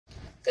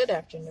Good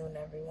afternoon,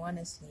 everyone.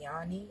 It's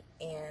Liani,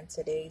 and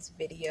today's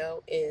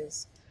video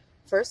is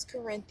 1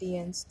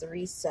 Corinthians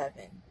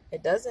 3:7.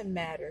 It doesn't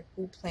matter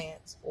who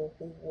plants or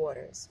who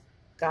waters,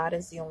 God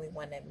is the only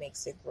one that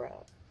makes it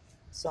grow.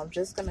 So I'm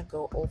just going to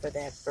go over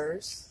that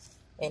verse,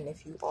 and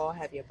if you all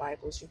have your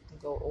Bibles, you can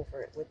go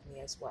over it with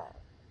me as well.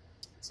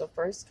 So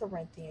 1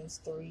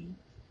 Corinthians 3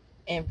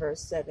 and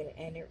verse 7,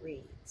 and it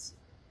reads,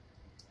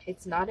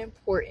 "It's not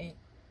important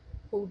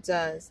who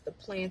does the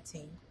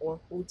planting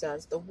or who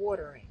does the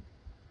watering.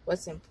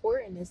 What's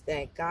important is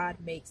that God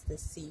makes the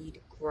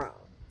seed grow."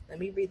 Let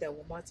me read that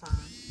one more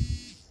time.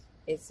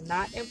 It's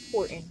not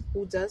important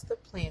who does the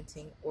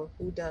planting or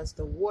who does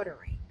the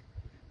watering.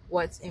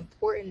 What's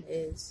important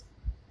is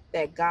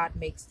that God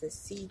makes the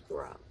seed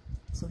grow.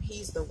 So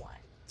he's the one.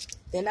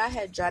 Then I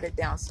had jotted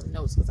down some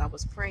notes because I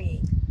was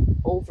praying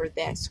over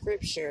that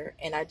scripture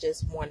and I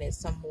just wanted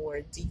some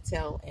more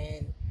detail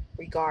in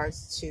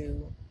regards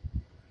to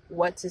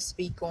what to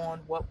speak on,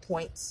 what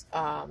points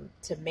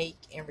to make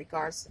in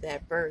regards to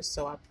that verse.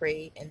 So I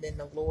prayed, and then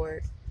the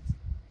Lord,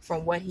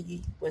 from what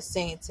he was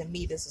saying to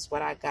me, this is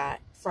what I got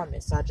from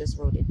it. So I just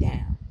wrote it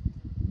down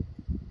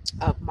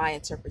of my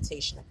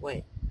interpretation of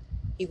what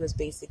he was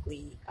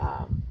basically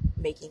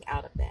making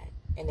out of that.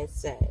 And it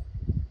said,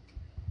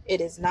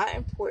 "It is not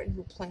important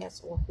who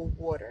plants or who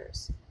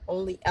waters.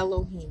 Only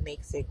Elohim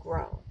makes it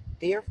grow.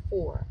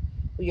 Therefore,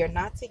 we are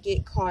not to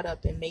get caught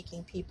up in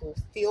making people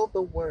feel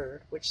the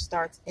word, which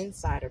starts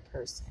inside a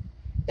person.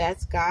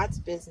 That's God's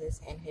business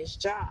and his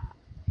job.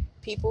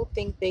 People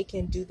think they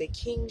can do the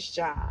king's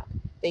job.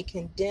 They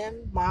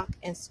condemn, mock,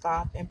 and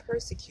scoff and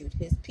persecute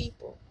his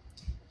people.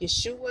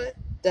 Yeshua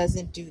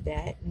doesn't do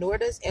that, nor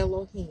does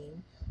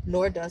Elohim,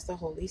 nor does the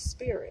Holy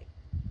Spirit.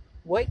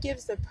 What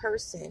gives a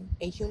person,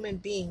 a human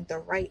being, the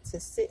right to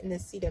sit in the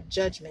seat of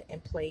judgment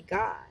and play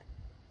God?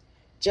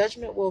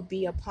 Judgment will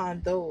be upon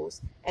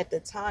those at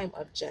the time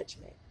of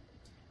judgment.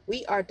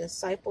 We are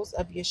disciples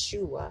of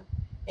Yeshua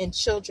and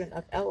children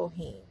of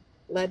Elohim,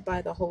 led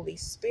by the Holy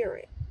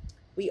Spirit.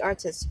 We are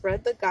to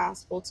spread the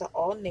gospel to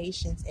all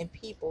nations and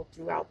people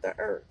throughout the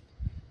earth.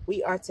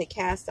 We are to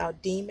cast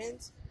out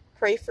demons,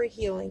 pray for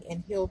healing,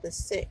 and heal the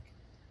sick.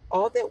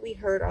 All that we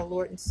heard our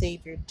Lord and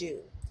Savior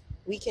do,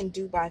 we can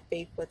do by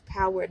faith with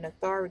power and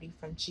authority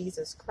from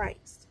Jesus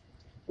Christ.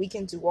 We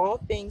can do all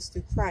things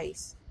through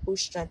Christ who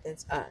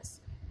strengthens us,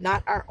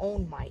 not our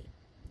own might.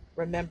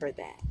 Remember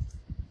that."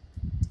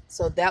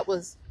 So that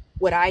was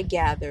what I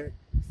gathered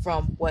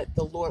from what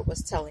the Lord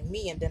was telling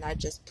me, and then I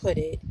just put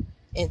it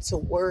into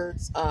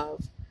words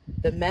of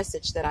the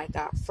message that I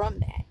got from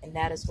that, and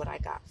that is what I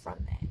got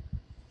from that.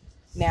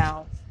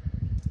 Now,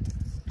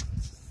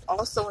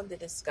 also in the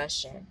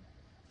discussion,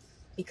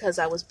 because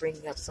I was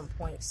bringing up some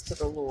points to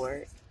the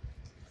Lord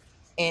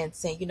and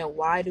saying,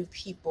 why do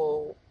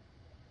people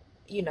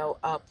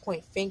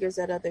point fingers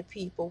at other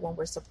people when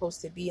we're supposed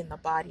to be in the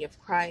body of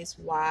Christ?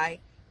 Why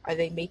are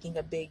they making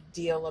a big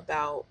deal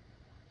about,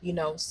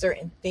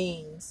 certain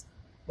things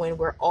when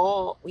we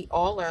all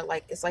are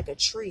like, it's like a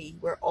tree.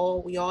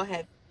 We all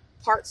have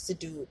parts to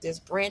do. There's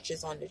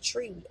branches on the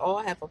tree. We all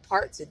have a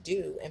part to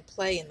do and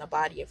play in the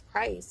body of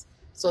Christ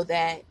so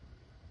that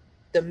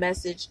the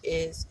message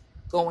is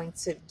going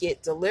to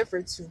get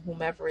delivered to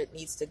whomever it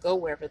needs to go,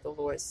 wherever the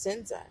Lord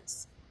sends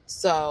us.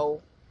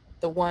 So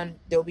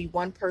there'll be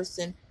one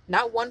person,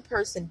 not one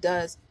person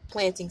does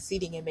planting,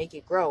 seeding, and make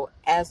it grow.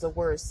 As the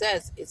word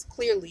says, it's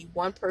clearly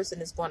one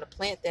person is going to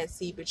plant that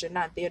seed, but you're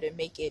not there to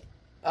make it,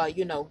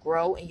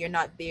 grow, and you're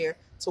not there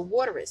to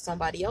water it.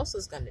 Somebody else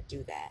is going to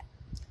do that.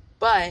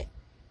 But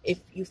if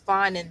you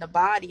find in the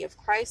body of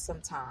Christ,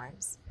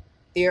 sometimes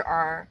there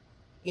are,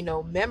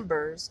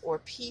 members or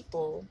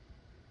people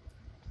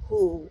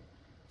who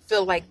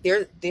feel like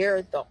they're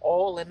the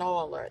all in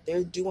all, or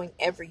they're doing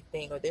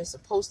everything, or they're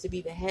supposed to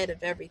be the head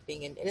of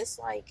everything. And it's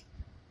like,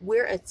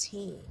 we're a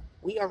team.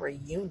 We are a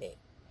unit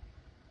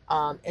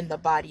in the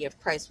body of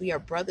Christ. We are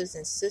brothers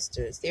and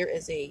sisters. There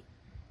is a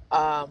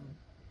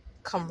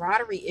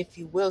camaraderie, if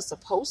you will,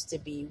 supposed to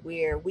be,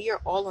 where we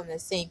are all on the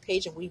same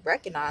page and we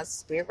recognize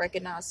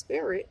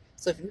spirit.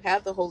 So if you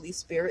have the Holy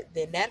Spirit,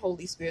 then that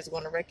Holy Spirit is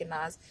going to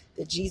recognize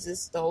that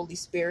Jesus, the Holy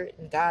Spirit,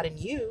 and God in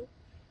you,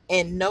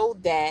 and know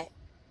that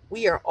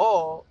we are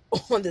all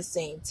on the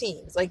same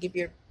team. It's like if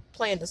you're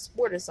playing a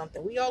sport or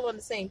something, we all on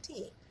the same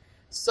team.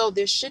 So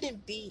there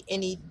shouldn't be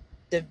any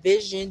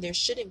division. There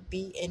shouldn't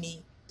be.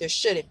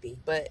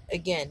 But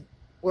again,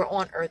 we're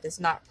on earth. It's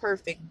not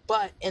perfect.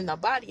 But in the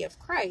body of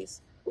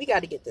Christ, we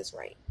got to get this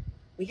right.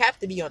 We have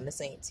to be on the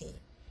same team.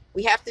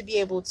 We have to be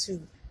able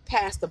to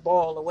pass the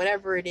ball or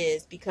whatever it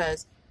is,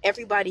 because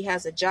everybody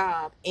has a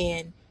job,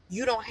 and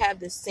you don't have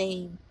the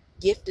same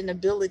gift and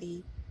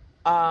ability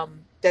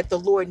that the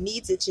Lord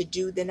needs it to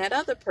do than that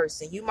other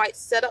person. You might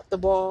set up the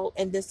ball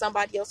and then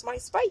somebody else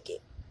might spike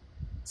it.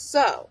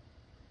 So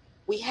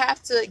we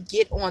have to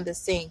get on the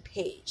same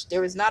page.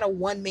 There is not a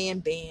one-man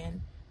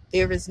band.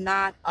 There is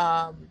not,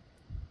 a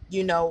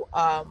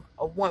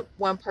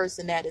one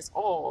person that is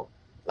all.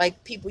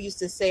 Like people used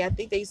to say, I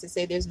think they used to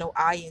say there's no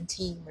I in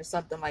team or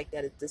something like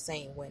that. It's the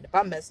same way. If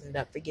I'm messing it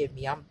up, forgive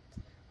me. I'm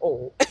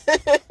old.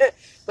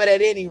 But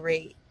at any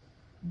rate,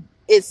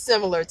 it's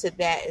similar to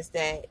that, is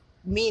that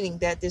meaning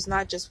that there's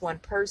not just one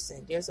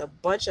person, there's a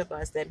bunch of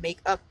us that make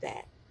up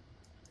that.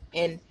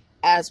 And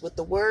as what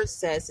the word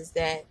says is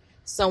that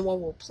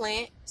someone will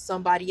plant,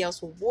 somebody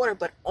else will water,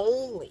 but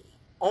only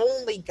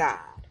God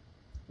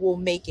will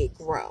make it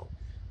grow.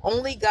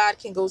 Only God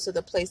can go to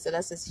the place that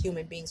us as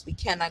human beings, we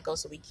cannot go.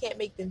 So we can't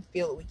make them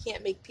feel it. We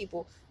can't make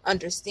people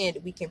understand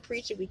it. We can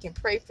preach it. We can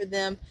pray for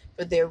them,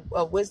 for their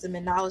wisdom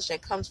and knowledge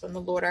that comes from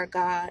the Lord our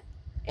God.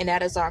 And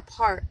that is our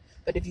part.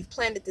 But if you've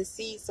planted the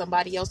seed,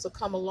 somebody else will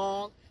come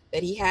along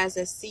that he has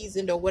as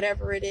seasoned or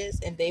whatever it is,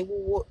 and they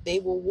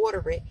will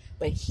water it,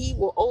 but he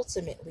will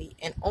ultimately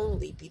and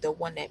only be the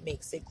one that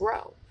makes it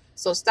grow.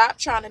 So stop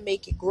trying to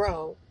make it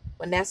grow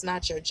when that's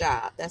not your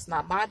job. That's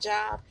not my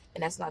job,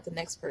 and that's not the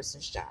next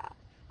person's job.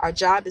 Our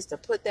job is to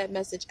put that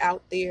message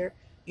out there,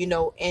 you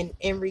know, and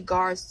in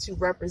regards to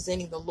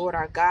representing the Lord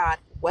our God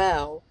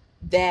well,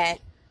 that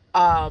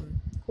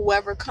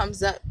whoever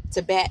comes up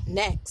to bat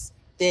next,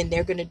 then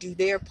they're going to do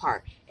their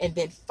part. And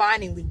then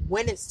finally,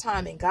 when it's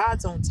time, in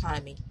God's own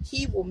timing,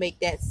 he will make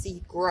that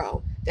seed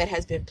grow that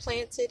has been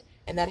planted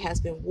and that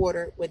has been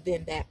watered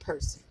within that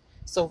person.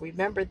 So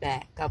remember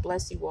that. God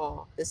bless you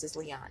all. This is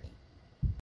Leonie.